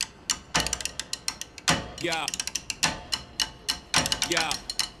Yeah, yeah,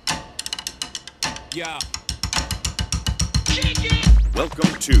 yeah.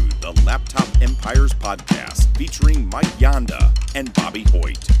 Welcome to the Laptop Empires podcast featuring Mike Yanda and Bobby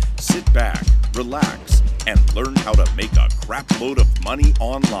Hoyt. Sit back, relax, and learn how to make a crap load of money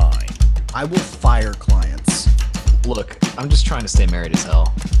online. I will fire clients. Look, I'm just trying to stay married as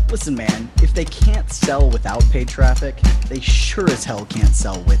hell. Listen, man, if they can't sell without paid traffic, they sure as hell can't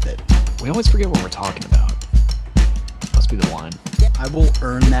sell with it. We always forget what we're talking about. Must be the wine. I will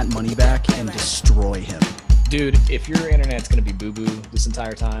earn that money back and destroy him. Dude, if your internet's going to be boo-boo this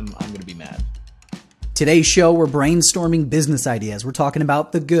entire time, I'm going to be mad. Today's show, we're brainstorming business ideas. We're talking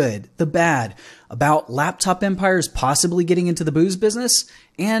about the good, the bad, about laptop empires possibly getting into the booze business,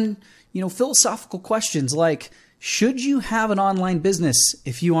 and, philosophical questions like, should you have an online business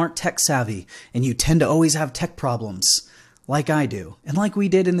if you aren't tech savvy and you tend to always have tech problems like I do? And like we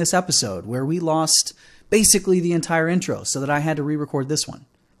did in this episode where we lost basically the entire intro so that I had to re-record this one.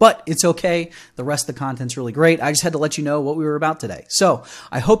 But it's okay. The rest of the content's really great. I just had to let you know what we were about today. So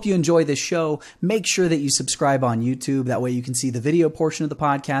I hope you enjoy this show. Make sure that you subscribe on YouTube. That way you can see the video portion of the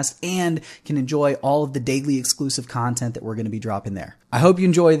podcast and can enjoy all of the daily exclusive content that we're going to be dropping there. I hope you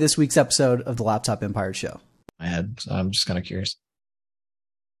enjoy this week's episode of the Laptop Empire Show. I'm just kind of curious.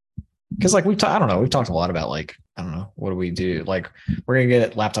 Because we've talked a lot about what do we do? Like, we're going to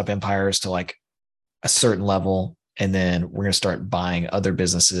get laptop empires to like a certain level, and then we're going to start buying other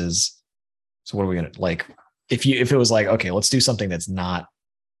businesses. So what are we going to like, if it was like, okay, let's do something that's not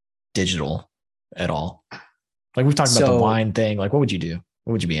digital at all. Like we've talked about the wine thing. Like, what would you do?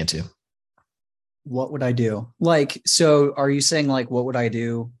 What would you be into? What would I do? Like, so are you saying like, what would I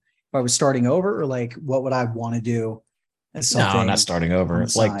do if I was starting over, or like, what would I want to do as something? No, not starting over.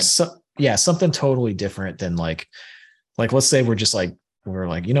 Like, something totally different than like, let's say we're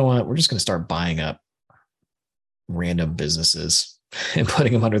like, you know what? We're just going to start buying up random businesses and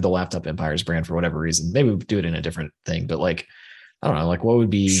putting them under the Laptop Empires brand for whatever reason. Maybe we do it in a different thing, but like, I don't know, like what would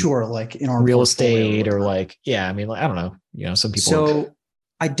be like in our real estate or like, I don't know, some people. So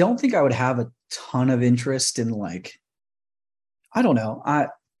I don't think I would have a ton of interest in like, I don't know. I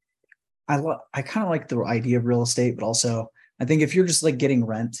kind of like the idea of real estate, but also I think if you're just like getting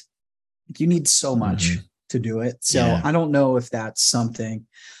rent, you need so much to do it. So I don't know if that's something,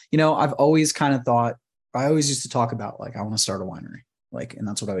 I've always kind of thought, I always used to talk about like, I want to start a winery, like, and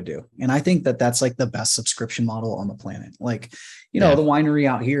that's what I would do. And I think that that's like the best subscription model on the planet. Like, the winery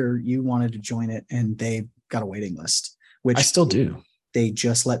out here, you wanted to join it and they got a waiting list, which I still do. They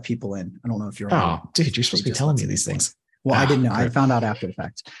just let people in. I don't know if you're. Oh, dude, you're supposed to be telling me these things. Well, I didn't know. Crap. I found out after the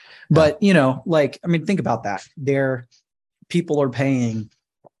fact. But, think about that. People are paying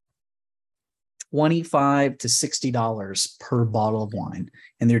 $25 to $60 per bottle of wine.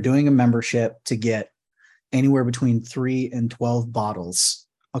 And they're doing a membership to get anywhere between 3 and 12 bottles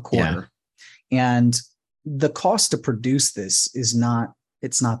a quarter. Yeah. And the cost to produce this it's not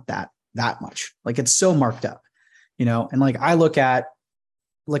that much. Like, it's so marked up, and like, I look at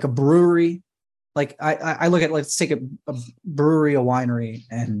like a brewery, like I look at, let's take a brewery, a winery,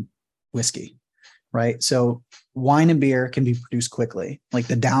 and whiskey, right? So wine and beer can be produced quickly. Like,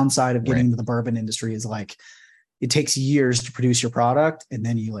 the downside of getting into the bourbon industry is like, it takes years to produce your product and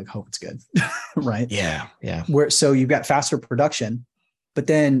then you like hope it's good. Right. Yeah. Yeah. So you've got faster production, but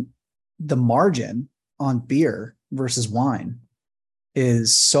then the margin on beer versus wine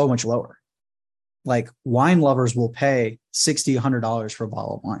is so much lower. Like, wine lovers will pay $60, $100 for a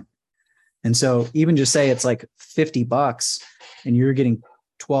bottle of wine. And so even just say it's like $50 and you're getting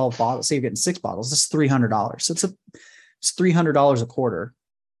 12 bottles, say you're getting 6 bottles, that's $300. So it's $300 a quarter.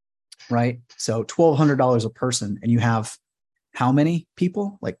 Right. So $1,200 a person, and you have how many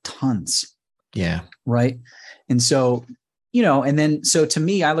people? Like tons. Yeah. Right. And so, and then, so to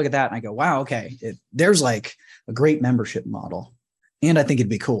me, I look at that and I go, wow, okay, there's like a great membership model, and I think it'd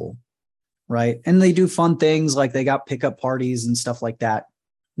be cool. Right. And they do fun things, like they got pickup parties and stuff like that.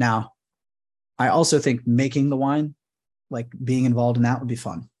 Now, I also think making the wine, like being involved in that, would be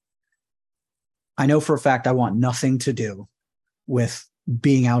fun. I know for a fact I want nothing to do with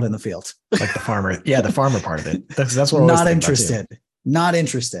being out in the field, like the farmer. Yeah, the farmer part of it. That's what. Not interested. Not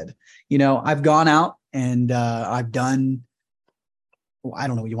interested. I've gone out and I've done. I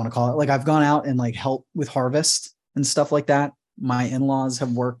don't know what you want to call it. Like, I've gone out and like helped with harvest and stuff like that. My in-laws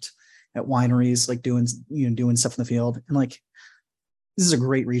have worked at wineries, like doing stuff in the field, and like, this is a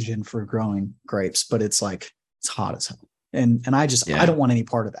great region for growing grapes, but it's like, it's hot as hell, and I don't want any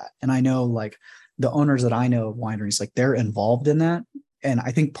part of that. And I know like the owners that I know of wineries, like they're involved in that. And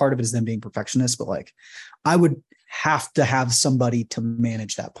I think part of it is them being perfectionists, but like, I would have to have somebody to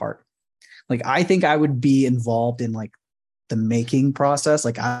manage that part. Like, I think I would be involved in like the making process.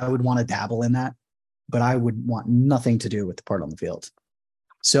 Like, I would want to dabble in that, but I would want nothing to do with the part on the field.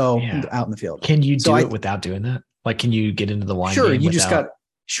 So Yeah. out in the field. Can you So do it without doing that? Like, can you get into the wine game without? You just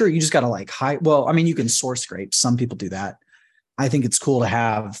got to like well, I mean, you can source scrape. Some people do that. I think it's cool to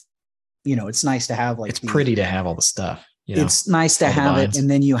have, it's nice to have like It's pretty to have all the stuff. It's nice to all the have it. vines. And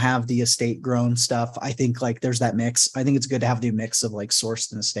then you have the estate grown stuff. I think like there's that mix. I think it's good to have the mix of like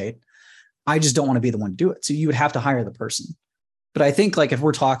sourced and estate. I just don't want to be the one to do it. So you would have to hire the person. But I think like if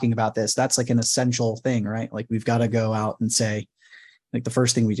we're talking about this, that's like an essential thing, right? Like we've got to go out and say, like the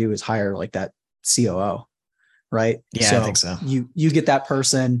first thing we do is hire like that COO, right? Yeah, so I think so. You get that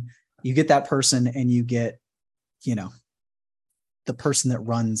person, and you get, the person that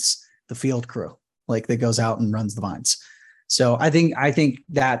runs the field crew, like that goes out and runs the vines. So I think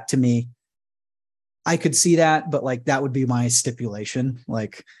that, to me, I could see that, but like that would be my stipulation.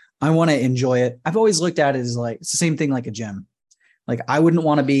 Like I want to enjoy it. I've always looked at it as like, it's the same thing like a gym. Like I wouldn't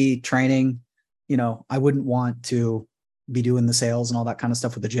want to be training, I wouldn't want to be doing the sales and all that kind of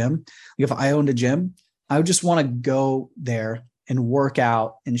stuff with the gym. Like if I owned a gym, I would just want to go there and work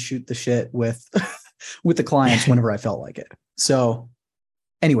out and shoot the shit with with the clients whenever I felt like it. So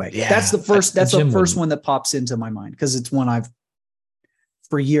anyway, that's the first one that pops into my mind, because it's one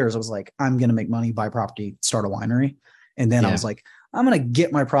for years I was like, I'm going to make money, buy property, start a winery. And then I was like, I'm going to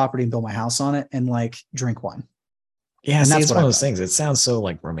get my property and build my house on it and like drink wine. Yeah. And that's one of those things. It sounds so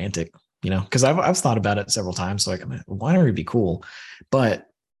like romantic, because I've thought about it several times. So like, winery would be cool, but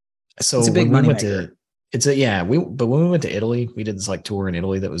so it's a big money maker. But when we went to Italy, we did this like tour in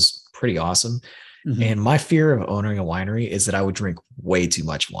Italy that was pretty awesome. Mm-hmm. And my fear of owning a winery is that I would drink way too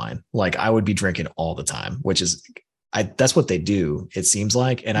much wine. Like I would be drinking all the time, which is, that's what they do, it seems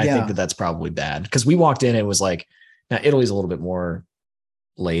like. And I think that that's probably bad, because we walked in and it was like, now Italy's a little bit more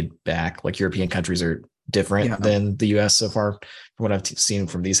laid back. Like European countries are different than the US so far, from what I've seen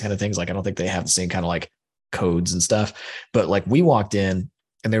from these kind of things. Like, I don't think they have the same kind of like codes and stuff, but like we walked in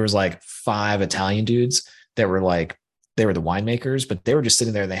and there was like 5 Italian dudes that were like, they were the winemakers, but they were just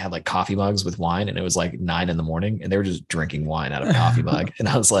sitting there and they had like coffee mugs with wine, and it was like 9 a.m. and they were just drinking wine out of a coffee mug. And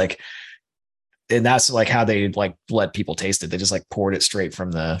I was like, and that's like how they like let people taste it. They just like poured it straight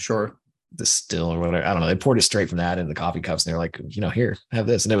from the still or whatever. I don't know. They poured it straight from that in the coffee cups, and they're like, here, have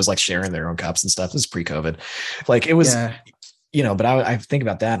this. And it was like sharing their own cups and stuff. This is pre-COVID. Like it was, but I think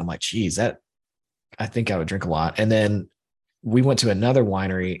about that and I'm like, geez, I think I would drink a lot. And then we went to another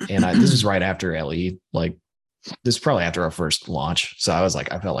winery, and this was right after LE, like this is probably after our first launch. So I was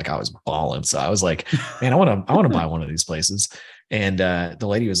like, I felt like I was balling. So I was like, man, I want to buy one of these places. And the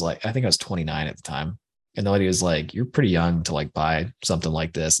lady was like, I think I was 29 at the time. And the lady was like, you're pretty young to like buy something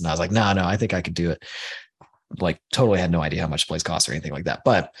like this. And I was like, no, I think I could do it. Like totally had no idea how much the place costs or anything like that.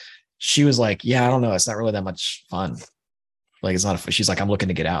 But she was like, yeah, I don't know. It's not really that much fun. Like, it's not, she's like, I'm looking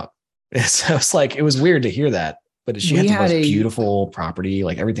to get out. So it's like, it was weird to hear that, but she had the most beautiful property.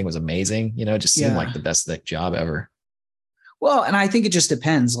 Like everything was amazing. It just seemed like the best job ever. Well, and I think it just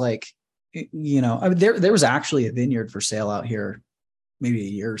depends. Like, I mean, there was actually a vineyard for sale out here maybe a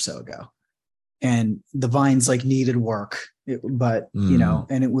year or so ago, and the vines like needed work, but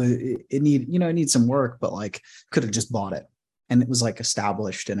and it needs some work, but like could have just bought it, and it was like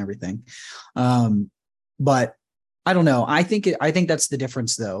established and everything. But I don't know. I think that's the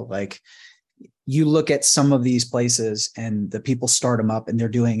difference though. Like you look at some of these places and the people start them up and they're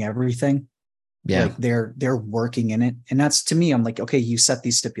doing everything. Yeah. Like they're working in it. And that's, to me, I'm like, okay, you set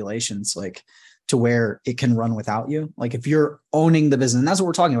these stipulations like to where it can run without you. Like if you're owning the business, and that's what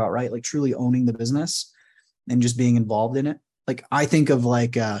we're talking about, right? Like truly owning the business and just being involved in it. Like I think of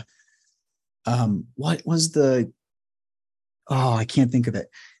like, what was I can't think of it.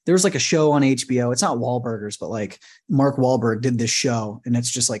 There was like a show on HBO. It's not Wahlburgers, but like Mark Wahlberg did this show, and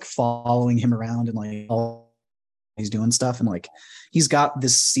it's just like following him around and like he's doing stuff. And like, he's got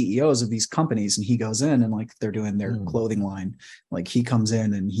this CEOs of these companies, and he goes in and like, they're doing their clothing line. Like he comes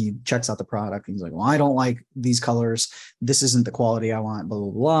in and he checks out the product. And he's like, well, I don't like these colors. This isn't the quality I want, blah, blah,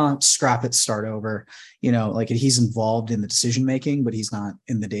 blah. Scrap it, start over, like he's involved in the decision-making, but he's not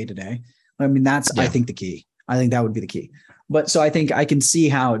in the day-to-day. I mean, that's, I think the key. I think that would be the key. But so I think I can see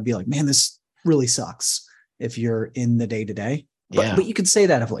how it'd be like, man, this really sucks if you're in the day-to-day, but you could say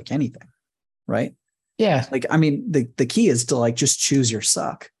that of like anything, right? Yeah. Like, I mean, the key is to like, just choose your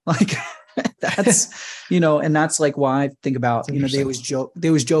suck. Like that's, and that's like why I think about, they always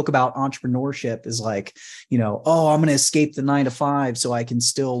joke about entrepreneurship is like, oh, I'm going to escape the 9 to 5 so I can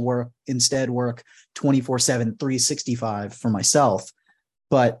still work 24/7, 365 for myself,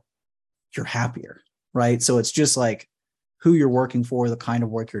 but you're happier. Right. So it's just like, who you're working for, the kind of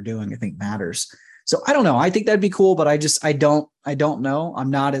work you're doing, I think matters. So I don't know. I think that'd be cool, but I don't know. I'm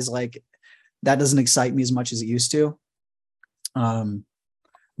not as like, that doesn't excite me as much as it used to. The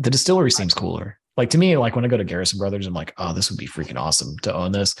distillery seems cooler. Like to me, like when I go to Garrison Brothers, I'm like, oh, this would be freaking awesome to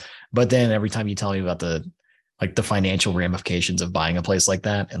own this. But then every time you tell me about the financial ramifications of buying a place like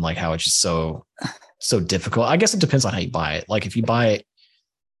that and like how it's just so difficult. I guess it depends on how you buy it. Like if you buy it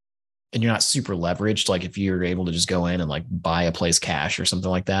and you're not super leveraged, like if you're able to just go in and like buy a place cash or something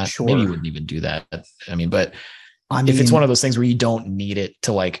like that, Sure. maybe you wouldn't even do that. But if it's one of those things where you don't need it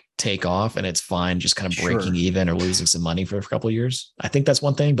to like take off and it's fine, just kind of breaking even or losing some money for a couple of years, I think that's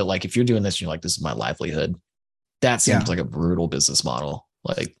one thing. But like if you're doing this, and you're like, this is my livelihood, that seems like a brutal business model.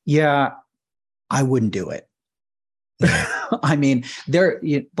 Like, yeah, I wouldn't do it. I mean, they're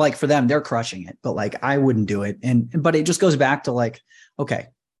like, for them, they're crushing it, but like, I wouldn't do it. But it just goes back to like, okay,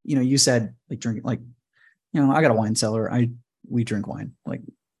 you said like drinking, like, I got a wine cellar. We drink wine like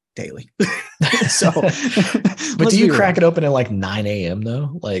daily. So, but do you crack it open at like 9 a.m.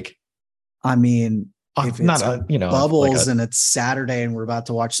 though? Like, I mean, if it's not bubbles like and it's Saturday and we're about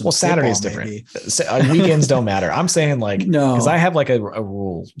to watch some. Well, Saturday is different. Weekends don't matter. I'm saying like, no, because I have like a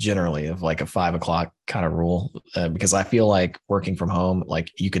rule generally of like a 5 o'clock kind of rule, because I feel like working from home,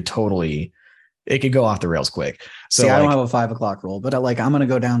 like it could go off the rails quick. So I don't have a 5 o'clock rule, but like, I'm going to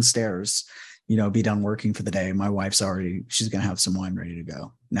go downstairs, be done working for the day. My wife's she's going to have some wine ready to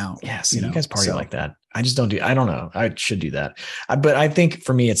go now. Yeah. So you guys party like that. I just don't I don't know. I should do that. But I think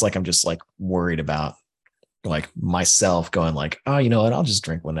for me, it's like, I'm just like worried about like myself going like, oh, you know what? I'll just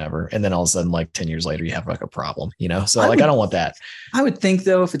drink whenever. And then all of a sudden, like 10 years later, you have like a problem, So I don't want that. I would think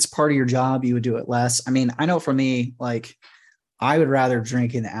though, if it's part of your job, you would do it less. I mean, I know for me, like I would rather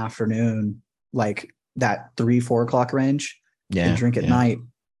drink in the afternoon, like that 3-4 o'clock range than drink at night.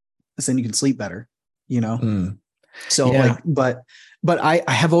 So then you can sleep better, So like, but I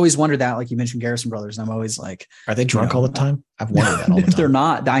have always wondered that, like you mentioned Garrison Brothers, and I'm always like, are they drunk all the time? I've wondered that all the time. They're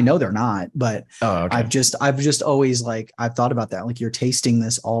not. I know they're not, but okay. I've just always like, I've thought about that. Like you're tasting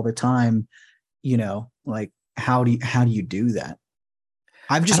this all the time, like how do you do that?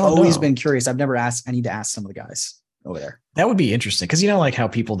 I've just always been curious. I've never asked. I need to ask some of the guys over there. That would be interesting. Cause like how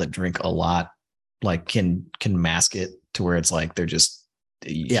people that drink a lot, like can mask it to where it's like, they're just,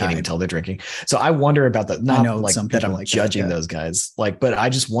 you can't even tell they're drinking. So I wonder about that. Not like that I'm like judging those guys, like, but I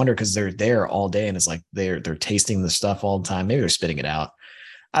just wonder because they're there all day and it's like they're tasting the stuff all the time. Maybe they're spitting it out.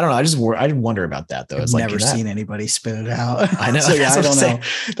 I don't know. I wonder about that though. It's never seen anybody spit it out. I know. So I don't know.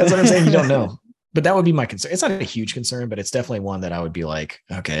 That's what I'm saying. You don't know. But that would be my concern. It's not a huge concern, but it's definitely one that I would be like,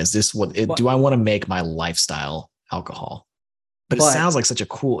 okay, is this do I want to make my lifestyle alcohol? But it sounds like such a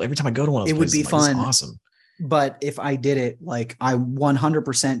cool, every time I go to one of those places, it would be fun. Awesome. But if I did it, like I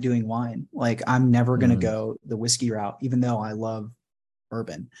 100% doing wine, like I'm never going to go the whiskey route, even though I love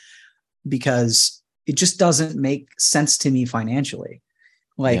bourbon, because it just doesn't make sense to me financially.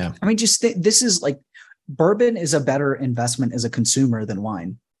 Like, I mean, this is like bourbon is a better investment as a consumer than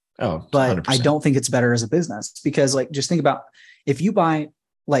wine. Oh, but 100%. I don't think it's better as a business because like, just think about if you buy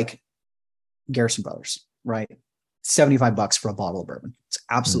like Garrison Brothers, right? $75 for a bottle of bourbon. It's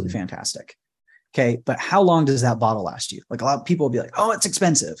absolutely fantastic. Okay. But how long does that bottle last you? Like a lot of people will be like, oh, it's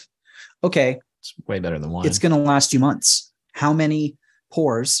expensive. Okay. It's way better than wine. It's going to last you months. How many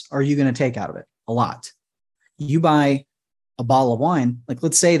pours are you going to take out of it? A lot. You buy a bottle of wine. Like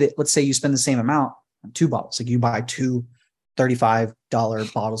let's say you spend the same amount on 2 bottles. Like you buy 2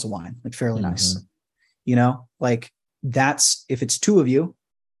 $35 bottles of wine, like fairly nice, like that's, if it's 2 of you,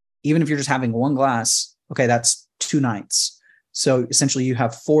 even if you're just having 1 glass, okay, that's 2 nights. So essentially you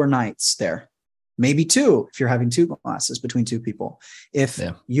have 4 nights there. Maybe 2 if you're having 2 glasses between 2 people. If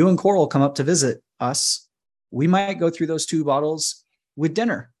you and Coral come up to visit us, we might go through those 2 bottles with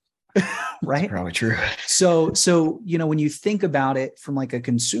dinner, right? That's probably true. So, when you think about it from like a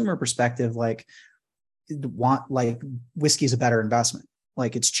consumer perspective, like whiskey is a better investment.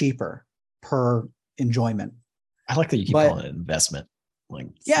 Like it's cheaper per enjoyment. I like that you keep calling it investment. Like,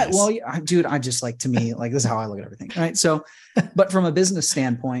 nice. Well, dude, I just like, to me, like this is how I look at everything. Right. So, but from a business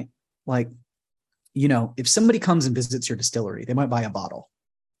standpoint, like, if somebody comes and visits your distillery, they might buy a bottle.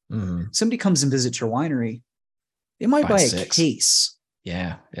 Somebody comes and visits your winery, they might buy 6. A case.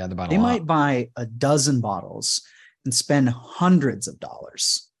 Yeah. They might buy a dozen bottles and spend hundreds of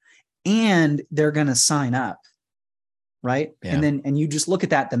dollars, and they're going to sign up. Right. Yeah. And you just look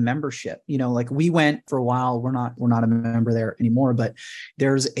at that, the membership, like we went for a while, we're not a member there anymore, but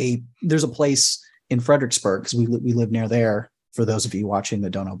there's a place in Fredericksburg, because we live near there. For those of you watching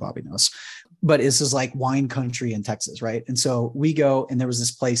that don't know, Bobby knows, but this is like wine country in Texas. Right. And so we go, and there was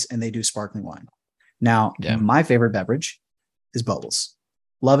this place and they do sparkling wine. Now, my favorite beverage is bubbles.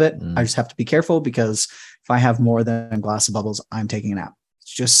 Love it. Mm. I just have to be careful because if I have more than a glass of bubbles, I'm taking a nap.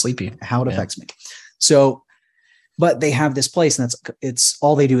 It's just Sleepy. how it affects me. So, but they have this place and it's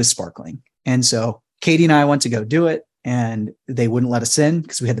all they do is sparkling. And so Katie and I went to go do it and they wouldn't let us in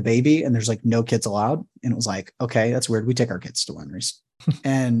because we had the baby and there's like no kids allowed. And it was like, okay, that's weird. We take our kids to wineries.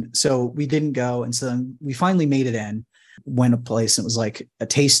 And so we didn't go. And so then we finally made it in, went a place and it was like a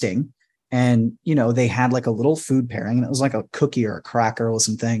tasting. And, you know, they had like a little food pairing and it was like a cookie or a cracker or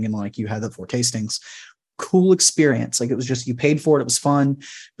something. And like you had the 4 tastings. Cool experience. Like it was just, you paid for it. It was fun.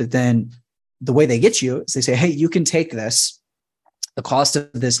 But then the way they get you is they say, hey, you can take this, the cost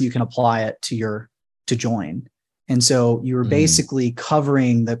of this, and you can apply it to join. And so you were basically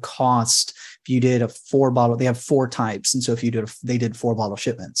covering the cost. If you did a 4 bottle, they have 4 types. And so if you they did 4 bottle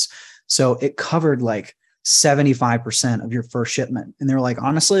shipments. So it covered like 75% of your first shipment. And they're like,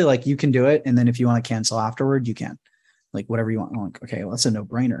 honestly, like you can do it. And then if you want to cancel afterward, you can, like whatever you want. I'm like, okay, well, that's a no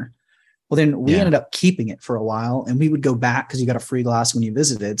brainer. Well, then we ended up keeping it for a while and we would go back because you got a free glass when you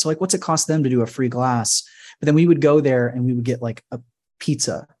visited. So like, what's it cost them to do a free glass? But then we would go there and we would get like a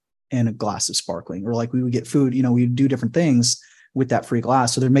pizza and a glass of sparkling, or like we would get food, you know, we would do different things with that free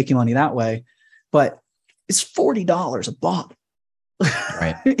glass. So they're making money that way, but it's $40 a bottle.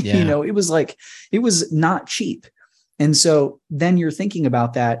 Right. Yeah. You know, it was not cheap. And so then you're thinking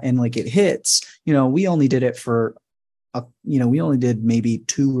about that and like it hits, you know, we only did it for, we only did maybe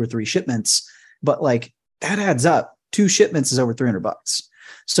 2 or 3 shipments, but like that adds up. 2 shipments is over $300.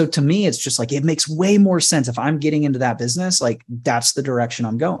 So to me, it's just like, it makes way more sense if I'm getting into that business, like that's the direction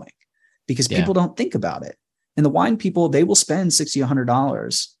I'm going because people don't think about it. And the wine people, they will spend $60,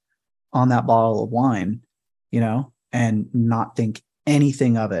 $100 on that bottle of wine, you know, and not think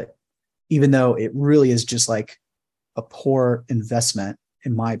anything of it, even though it really is just like a poor investment,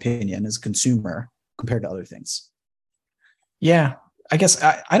 in my opinion, as a consumer compared to other things. Yeah, I guess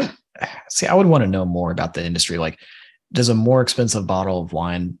I don't see. I would want to know more about the industry. Like, does a more expensive bottle of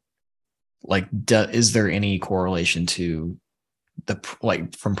wine, like, is there any correlation to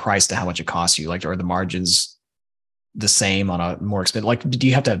like from price to how much it costs you? Like, are the margins the same on a more expensive? Like, do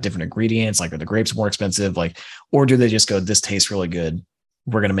you have to have different ingredients? Like, are the grapes more expensive? Like, or do they just go, this tastes really good,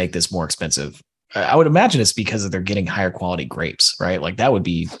 we're going to make this more expensive? I would imagine it's because they're getting higher quality grapes, right? Like that would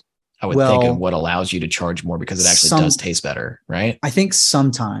be, I would think, of what allows you to charge more because it actually does taste better, right? I think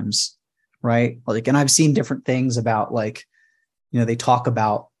sometimes, right? Like, and I've seen different things about like, you know, they talk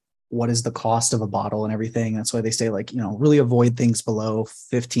about what is the cost of a bottle and everything. That's why they say like, you know, really avoid things below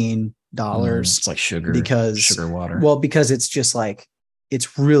 $15. It's like sugar water. Well, because it's just like,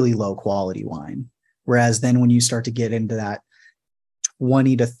 it's really low quality wine. Whereas then when you start to get into that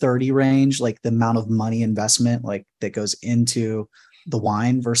 20 to 30 range, like the amount of money investment, like that goes into the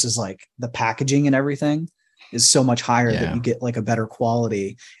wine versus like the packaging and everything is so much higher that you get like a better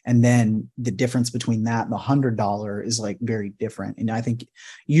quality. And then the difference between that and the $100 is like very different. And I think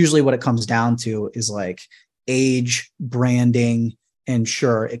usually what it comes down to is like age, branding, and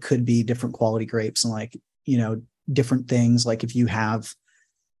sure, it could be different quality grapes and like, you know, different things. Like if you have,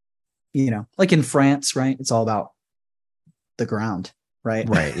 you know, like in France, right? It's all about the ground, right?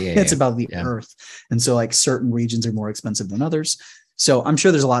 Right. Yeah. It's about the earth. And so like certain regions are more expensive than others. So I'm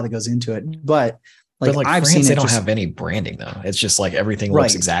sure there's a lot that goes into it, but I've France, seen they don't have any branding though. It's just like everything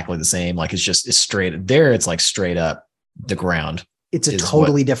looks exactly the same. Like it's straight there. It's like straight up the ground. It's a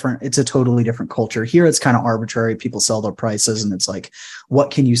totally different culture. Here it's kind of arbitrary. People sell their prices and it's like,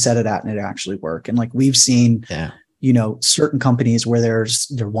 what can you set it at and it actually work? And like we've seen, you know, certain companies where their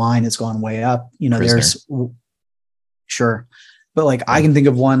wine has gone way up, you know, sure. But like I can think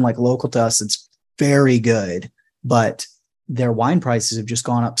of one like local to us, it's very good, but their wine prices have just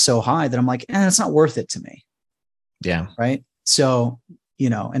gone up so high that I'm like, it's not worth it to me. Yeah. Right. So, you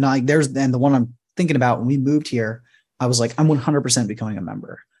know, and the one I'm thinking about when we moved here, I was like, I'm 100% becoming a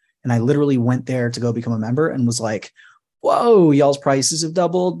member. And I literally went there to go become a member and was like, whoa, y'all's prices have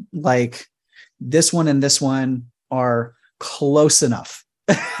doubled. Like this one and this one are close enough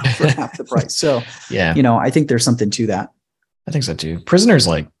for half the price. So, you know, I think there's something to that. I think so too. Prisoner's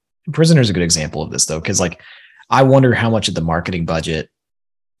a good example of this though. Cause like, I wonder how much of the marketing budget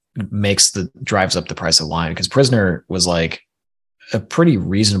drives up the price of wine. Cause Prisoner was like a pretty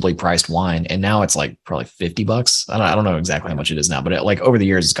reasonably priced wine. And now it's like probably $50. I don't know exactly how much it is now, but like over the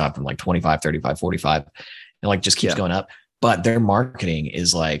years, it's gone from like 25, 35, 45 and like just keeps going up. But their marketing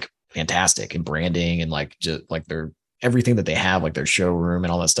is like fantastic and branding and like just like everything that they have, like their showroom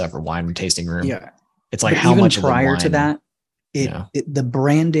and all that stuff or wine tasting room. Yeah. It's like but how even much prior of the wine, to that, the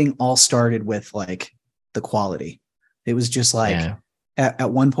branding all started with like the quality. It was just like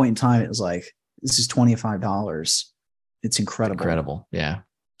at one point in time, it was like, this is $25. It's incredible. Incredible. Yeah.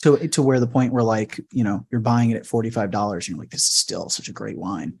 To where the point where like, you're buying it at $45 and you're like, this is still such a great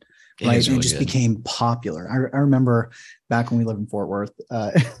wine. Right. Really, and it just became popular. I remember back when we lived in Fort Worth,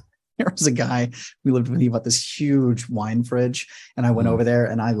 there was a guy we lived with. He bought this huge wine fridge, and I went over there,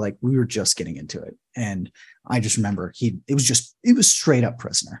 and we were just getting into it. And I just remember it was straight up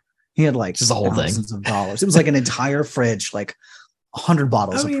Prisoner. He had like just the whole thousands thing of dollars. It was like an entire fridge, like 100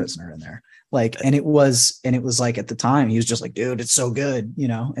 bottles of Prisoner in there. Like, and it was like at the time he was just like, dude, it's so good,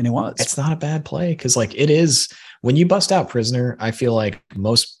 and it was. It's not a bad play. Cause like it is when you bust out Prisoner, I feel like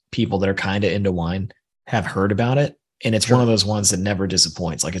most people that are kind of into wine have heard about it. And it's one of those ones that never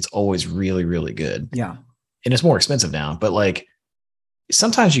disappoints. Like it's always really, really good. Yeah. And it's more expensive now, but like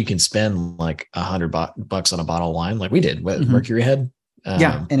sometimes you can spend like $100 on a bottle of wine. Like we did with Mercury Head.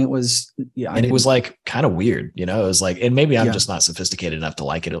 And it was, it was like kind of weird, it was like, and maybe I'm just not sophisticated enough to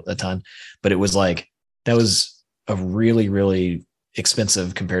like it a ton, but it was like, that was a really, really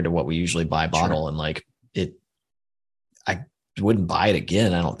expensive compared to what we usually buy bottle. And like I wouldn't buy it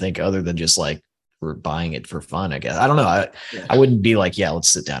again. I don't think, other than just like, we're buying it for fun, I guess. I don't know. I wouldn't be like, let's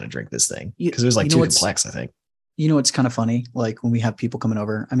sit down and drink this thing, because it was like too complex, I think. It's kind of funny. Like when we have people coming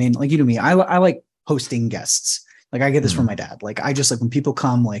over, I mean, like me, I like hosting guests. Like I get this from my dad. Like I just like when people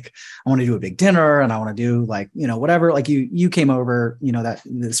come, like I want to do a big dinner and I want to do like, whatever. Like you came over, that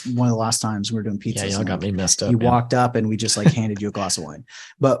this one of the last times we were doing pizza. Yeah, y'all got me messed up. You walked up and we just like handed you a glass of wine.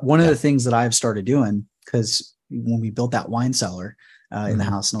 But one of the things that I've started doing, because when we built that wine cellar in the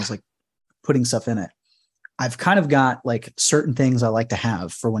house, and I was like putting stuff in it, I've kind of got like certain things I like to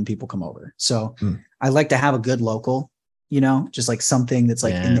have for when people come over. So I like to have a good local, just like something that's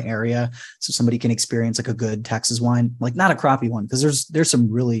like in the area, so somebody can experience like a good Texas wine, like not a crappy one, because there's some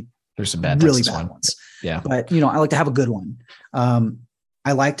bad really bad ones. Yeah, but I like to have a good one.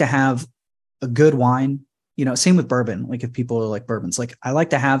 I like to have a good wine. Same with bourbon. Like if people are like bourbons, like I like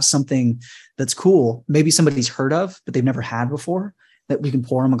to have something that's cool, maybe somebody's heard of but they've never had before, that we can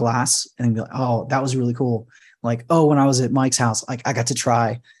pour them a glass and be like, oh, that was really cool. Like, oh, when I was at Mike's house, like I got to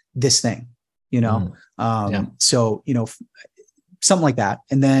try this thing. So, something like that.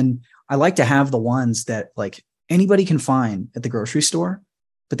 And then I like to have the ones that like anybody can find at the grocery store,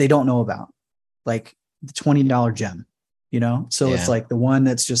 but they don't know about, like the $20 gem, So it's like the one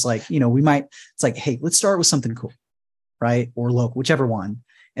that's just like, it's like, hey, let's start with something cool, right? Or local, whichever one.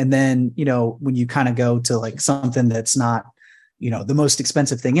 And then, when you kind of go to like something that's not, the most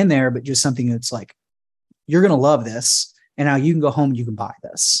expensive thing in there, but just something that's like, you're going to love this. And now you can go home and you can buy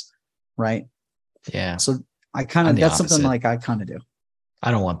this. Right. Yeah. So I kind of, that's something like I kind of do. I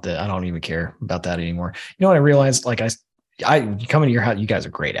don't even care about that anymore. What I realized, like I come into your house, you guys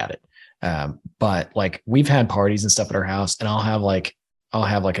are great at it. But like we've had parties and stuff at our house, and I'll have like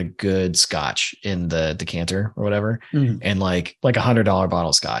a good scotch in the decanter or whatever. And like $100 bottle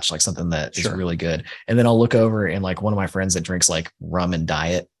of scotch, like something that is really good. And then I'll look over and like one of my friends that drinks like rum and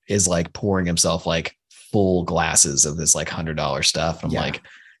diet is like pouring himself like full glasses of this like $100 stuff. I'm like,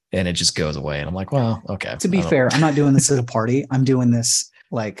 and it just goes away. And I'm like, well, okay. To be fair, I'm not doing this at a party. I'm doing this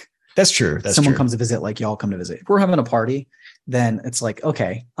like, that's true. Someone comes to visit, like y'all come to visit. If we're having a party, then it's like,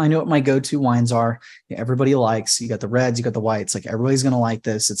 okay, I know what my go-to wines are. Everybody likes, you got the reds, you got the whites, like everybody's going to like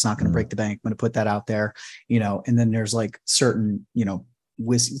this. It's not going to break the bank. I'm going to put that out there, and then there's like certain,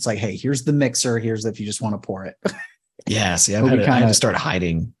 whiskey. It's like, hey, here's the mixer. Here's if you just want to pour it. Yeah. See, I had to start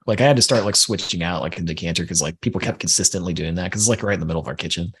hiding. Like I had to start like switching out like a decanter, because like people kept consistently doing that, because it's like right in the middle of our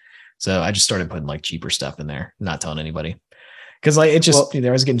kitchen. So I just started putting like cheaper stuff in there, not telling anybody, because like it just, I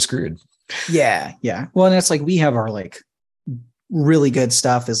was getting screwed. Yeah. Yeah. Well, and that's like, we have our like really good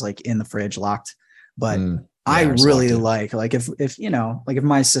stuff is like in the fridge locked, but I really like if like if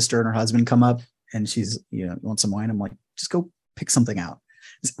my sister and her husband come up and she's, want some wine, I'm like, just go pick something out.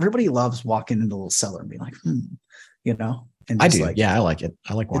 Everybody loves walking into a little cellar and being like, and I do. Like, I like it.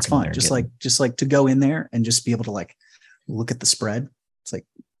 I like walking. It's fun. There just like to go in there and just be able to like look at the spread. It's like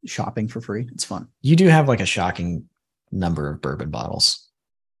shopping for free. It's fun. You do have like a shocking number of bourbon bottles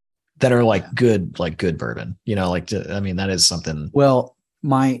that are like good bourbon, that is something. Well,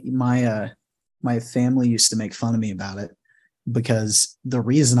 my family used to make fun of me about it, because the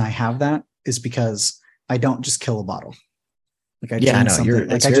reason I have that is because I don't just kill a bottle. Like I know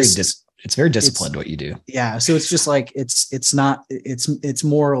it's very disciplined what you do. Yeah. So it's just like, it's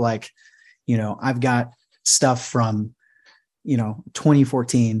more like, I've got stuff from,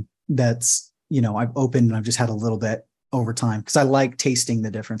 2014 that's, I've opened and I've just had a little bit over time, because I like tasting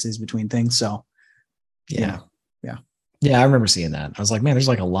the differences between things. So yeah. I remember seeing that. I was like, man, there's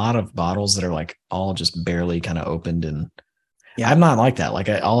like a lot of bottles that are like all just barely kind of opened. And I'm not like that. Like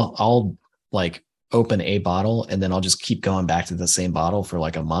I'll like open a bottle and then I'll just keep going back to the same bottle for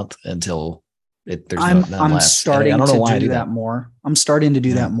like a month until there's none I'm left. starting I don't know to why I do do that that. more. I'm starting to do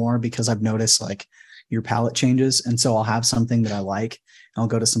Yeah. that more because I've noticed like your palate changes. And so I'll have something that I like, and I'll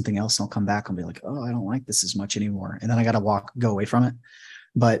go to something else and I'll come back and be like, oh, I don't like this as much anymore. And then I got to go away from it.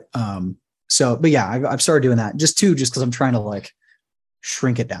 But, but yeah, I've started doing that just because I'm trying to like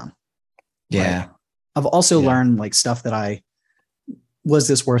shrink it down. Yeah. Like, I've also learned like stuff that was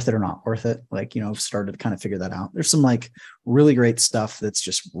this worth it or not worth it? Like, I've started to kind of figure that out. There's some like really great stuff that's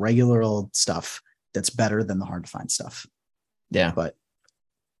just regular old stuff that's better than the hard to find stuff. Yeah. But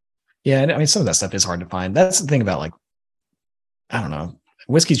yeah, I mean, some of that stuff is hard to find. That's the thing about like, I don't know.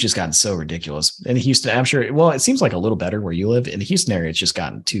 Whiskey's just gotten so ridiculous. In Houston, I'm sure, well, it seems like a little better where you live. In the Houston area, it's just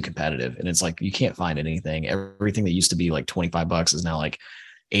gotten too competitive. And it's like, you can't find anything. Everything that used to be like $25 is now like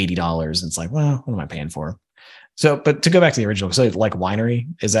 $80. And it's like, well, what am I paying for? So, but to go back to the original, so like winery,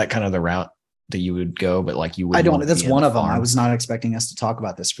 is that kind of the route that you would go? But like you would, I don't, that's one of them. I was not expecting us to talk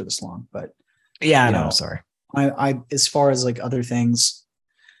about this for this long, but yeah, I know. Sorry. I, as far as like other things,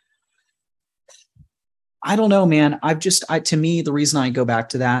 I don't know, man. To me, the reason I go back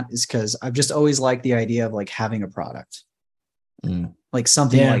to that is because I've just always liked the idea of like having a product, like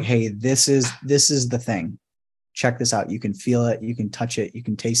something like, hey, this is the thing. Check this out. You can feel it. You can touch it. You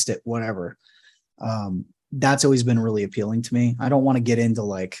can taste it, whatever. That's always been really appealing to me. I don't want to get into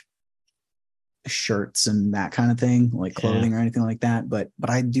like shirts and that kind of thing, like clothing or anything like that. But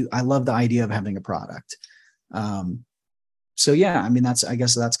I love the idea of having a product. So yeah, I mean, I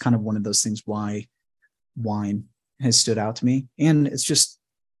guess that's kind of one of those things why wine has stood out to me. And it's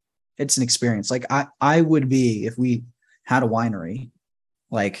an experience. Like I would be, if we had a winery,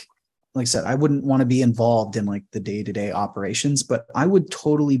 like I said, I wouldn't want to be involved in like the day-to-day operations, but I would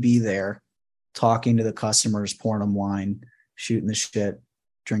totally be there talking to the customers, pouring them wine, shooting the shit,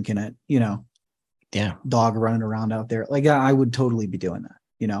 drinking it, dog running around out there. Like I would totally be doing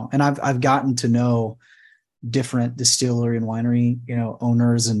that, and I've gotten to know different distillery and winery,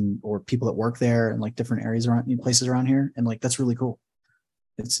 owners or people that work there and like different areas places around here. And like, that's really cool.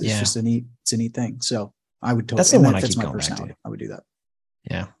 It's just a neat thing. So I would totally, that's the one I keep my going personality. Back to. I would do that.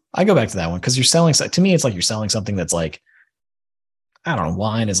 Yeah. I go back to that one because you're selling, to me, it's like you're selling something that's like, I don't know,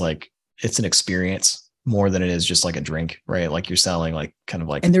 wine is like, it's an experience more than it is just like a drink, right? Like you're selling like kind of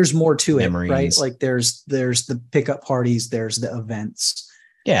like, and there's more to memories. It, right? Like there's the pickup parties, there's the events.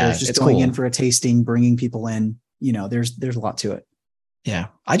 Yeah. There's just going in for a tasting, bringing people in, there's a lot to it. Yeah.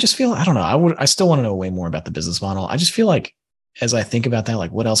 I just feel, I don't know. I still want to know way more about the business model. I just feel like as I think about that,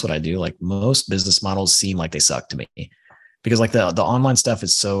 like what else would I do? Like most business models seem like they suck to me because like the online stuff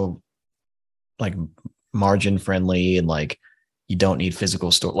is so like margin friendly and like you don't need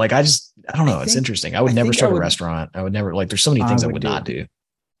physical store. Like I don't know. It's interesting. I would never start a restaurant. I would never, like there's so many things I would not do.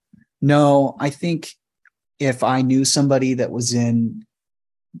 No, I think if I knew somebody that was in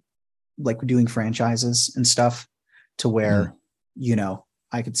like doing franchises and stuff to where,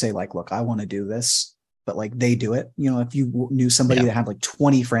 I could say like, look, I want to do this, but like they do it, if you knew somebody that had like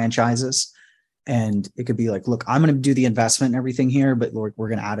 20 franchises and it could be like, look, I'm going to do the investment and everything here, but we're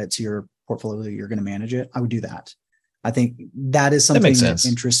going to add it to your portfolio. You're going to manage it. I would do that. I think that is something that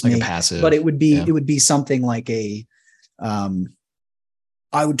interests me, but it would be something like I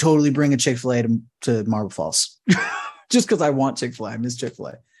would totally bring a Chick-fil-A to Marble Falls just because I want Chick-fil-A. I miss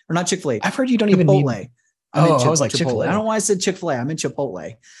Chick-fil-A or not Chick-fil-A. I've heard you don't even need I was like Chipotle. I don't know why I said Chick-fil-A. I'm in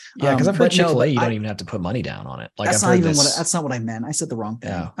Chipotle. Yeah, because I've heard Chick-fil-A, you don't even have to put money down on it. Like that's that's not what I meant. I said the wrong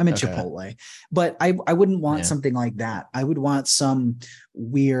thing. I'm in Chipotle, but I wouldn't want something like that. I would want some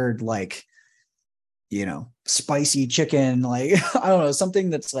weird like, spicy chicken, like I don't know, something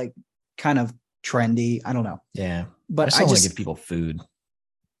that's like kind of trendy. I don't know. Yeah, but I want to give people food.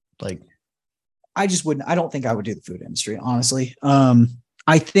 Like, I just wouldn't. I don't think I would do the food industry, honestly.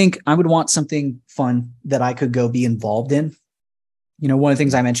 I think I would want something fun that I could go be involved in. One of the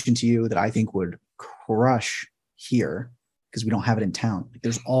things I mentioned to you that I think would crush here, because we don't have it in town. Like,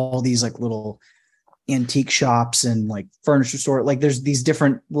 there's all these like little antique shops and like furniture store. Like there's these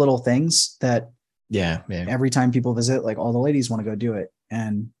different little things that every time people visit, like all the ladies want to go do it.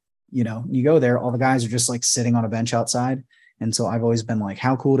 And, you go there, all the guys are just like sitting on a bench outside. And so I've always been like,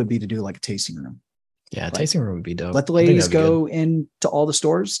 how cool would it be to do like a tasting room? Yeah, tasting room would be dope. Let the ladies go into all the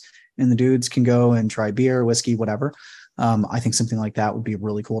stores and the dudes can go and try beer, whiskey, whatever. I think something like that would be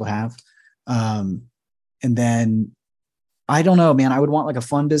really cool to have. And then I don't know, man, I would want like a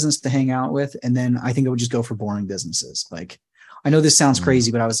fun business to hang out with. And then I think I would just go for boring businesses. Like, I know this sounds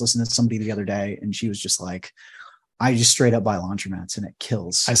crazy, but I was listening to somebody the other day and she was just like, I just straight up buy laundromats and it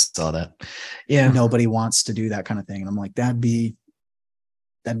kills. I saw that. Yeah. Nobody wants to do that kind of thing. And I'm like, that'd be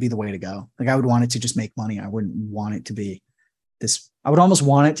that'd be the way to go. Like I would want it to just make money. I wouldn't want it to be this. I would almost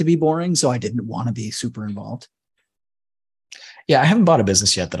want it to be boring. So I didn't want to be super involved. Yeah. I haven't bought a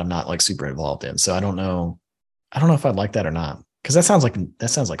business yet that I'm not like super involved in. So I don't know. I don't know if I'd like that or not. Cause that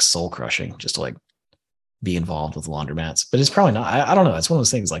sounds like soul crushing just to like be involved with laundromats, but it's probably not. I don't know. It's one of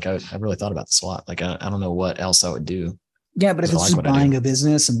those things. Like I really thought about this a lot. Like I don't know what else I would do. Yeah. But if it's just buying a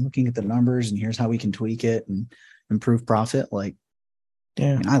business and looking at the numbers and here's how we can tweak it and improve profit, like,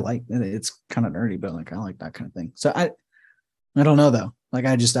 yeah, I mean, I like it. It's kind of nerdy, but like, I like that kind of thing. So I don't know though. Like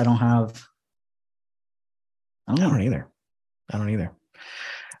I don't either.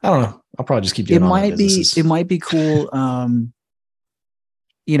 I don't know. I'll probably just keep doing it might be cool.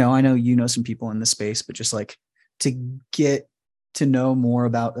 You know, I know you know some people in this space, but just like to get to know more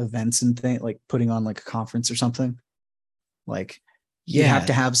about events and things, like putting on like a conference or something. Like you'd have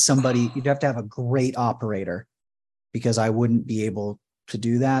to have a great operator, because I wouldn't be able to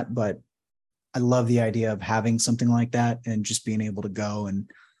do that. But I love the idea of having something like that and just being able to go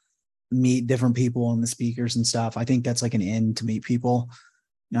and meet different people and the speakers and stuff. I think that's like an in to meet people.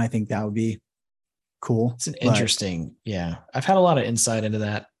 And I think that would be cool. It's interesting. Yeah. I've had a lot of insight into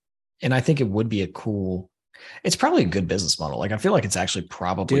that. And I think it would be it's probably a good business model. Like, I feel like it's actually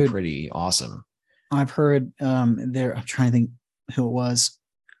probably pretty awesome. I've heard I'm trying to think who it was.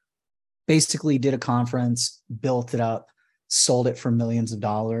 Basically did a conference, built it up, sold it for millions of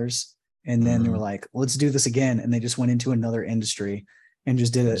dollars. And then they were like, let's do this again. And they just went into another industry and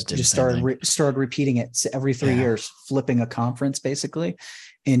just did it. Just started repeating it every 3 years, flipping a conference basically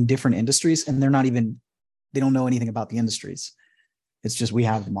in different industries. And they don't know anything about the industries. It's just, we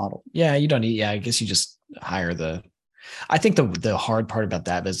have the model. Yeah. You don't need, I guess you just hire I think the hard part about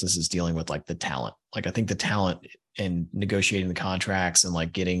that business is dealing with like the talent. Like I think the talent and negotiating the contracts and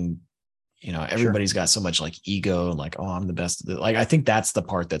like getting, everybody's got so much like ego and like, oh, I'm the best. Like, I think that's the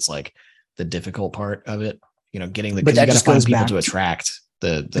part that's like the difficult part of it, getting because you got to find people to attract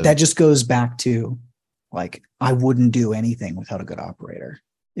but that just goes back to like, I wouldn't do anything without a good operator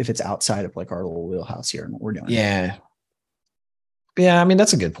if it's outside of like our little wheelhouse here and what we're doing. Yeah. Yeah. I mean,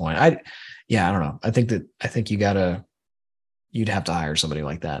 that's a good point. I don't know. I think you'd have to hire somebody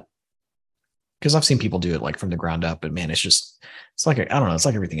like that. Cause I've seen people do it like from the ground up, but man, it's like, I don't know. It's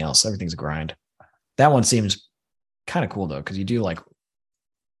like everything else. Everything's a grind. That one seems kind of cool though. Cause you do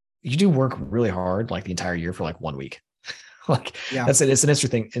work really hard, like the entire year for like 1 week. Like it's an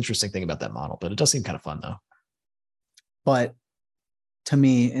interesting thing about that model, but it does seem kind of fun though. But to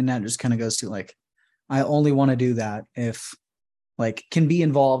me, and that just kind of goes to like, I only want to do that if like can be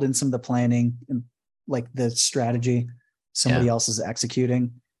involved in some of the planning and like the strategy somebody else is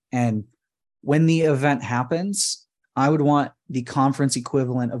executing. And when the event happens, I would want the conference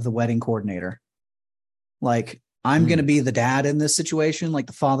equivalent of the wedding coordinator. Like I'm going to be the dad in this situation, like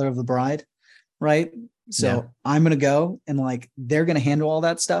the father of the bride. Right. So I'm going to go and like, they're going to handle all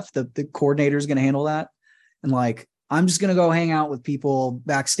that stuff. The coordinator is going to handle that. And like, I'm just going to go hang out with people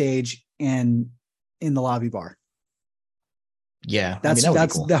backstage and in the lobby bar. Yeah.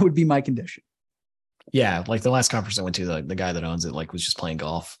 That would be my condition. Yeah. Like the last conference I went to, the guy that owns it, like was just playing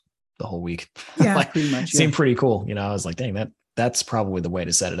golf the whole week. Yeah. Like, pretty much. Seemed pretty cool. I was like, dang, that's probably the way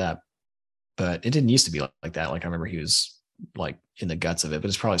to set it up, but it didn't used to be like that. Like I remember he was like in the guts of it, but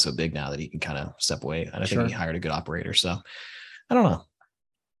it's probably so big now that he can kind of step away. And I think he hired a good operator. So I don't know.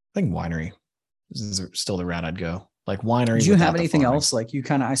 I think winery is still the route I'd go. Like winery. Do you have anything else? Like you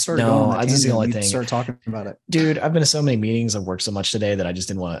kind of, I started going on that tangent, the only thing. Start talking about it. Dude, I've been to so many meetings. I've worked so much today that I just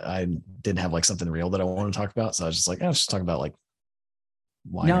didn't have like something real that I wanted to talk about. So I was just like, I was just talking about like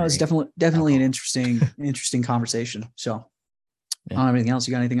winery. No, it's definitely an interesting conversation. So I don't have anything else.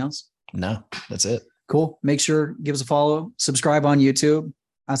 You got anything else? No, that's it. Cool. Make sure, give us a follow, subscribe on YouTube.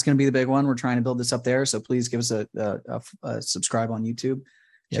 That's going to be the big one. We're trying to build this up there. So please give us a subscribe on YouTube.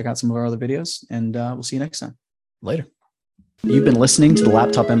 Check out some of our other videos, and we'll see you next time. Later. You've been listening to the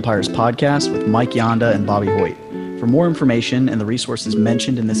Laptop Empires podcast with Mike Yonda and Bobby Hoyt. For more information and the resources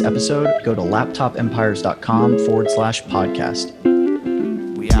mentioned in this episode, go to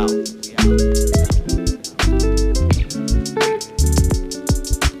laptopempires.com/podcast. We out.